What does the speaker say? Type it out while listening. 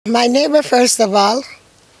My neighbor, first of all,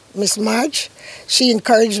 Miss Marge, she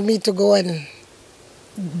encouraged me to go and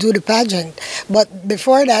do the pageant. But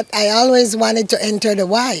before that, I always wanted to enter the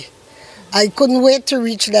Y. I couldn't wait to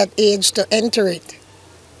reach that age to enter it.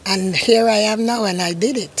 And here I am now, and I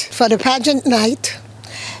did it. For the pageant night,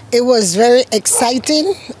 it was very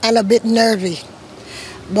exciting and a bit nervy.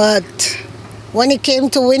 But when it came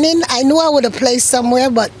to winning, I knew I would have placed somewhere,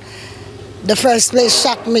 but the first place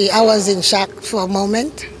shocked me. I was in shock for a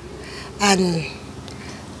moment. And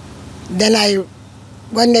then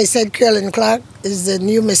when they said Carolyn Clark is the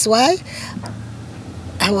new Miss Y,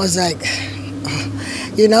 I was like,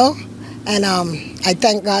 you know, and I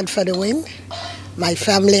thank God for the win, my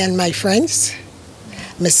family and my friends,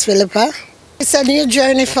 Miss Philippa. It's a new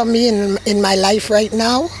journey for me in my life right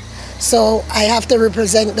now, so I have to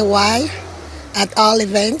represent the Y at all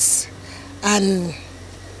events and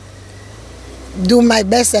do my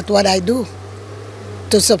best at what I do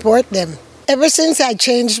to support them. Ever since I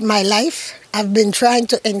changed my life, I've been trying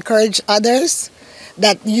to encourage others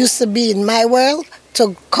that used to be in my world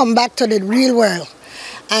to come back to the real world.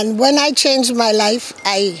 And when I changed my life,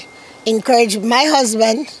 I encouraged my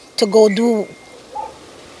husband to go do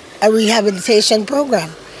a rehabilitation program,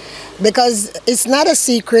 because it's not a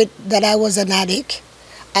secret that I was an addict.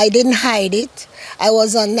 I didn't hide it. I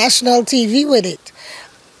was on national TV with it.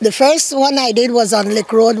 The first one I did was on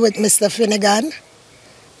Lick Road with Mr. Finnegan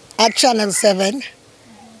at Channel 7,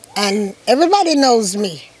 and everybody knows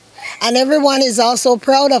me. And everyone is also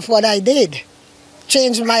proud of what I did.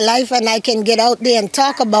 Changed my life, and I can get out there and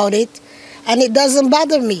talk about it, and it doesn't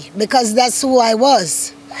bother me because that's who I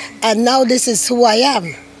was. And now this is who I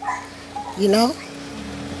am, you know?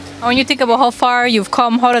 When you think about how far you've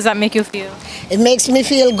come, how does that make you feel? It makes me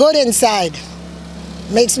feel good inside.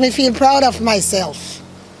 Makes me feel proud of myself.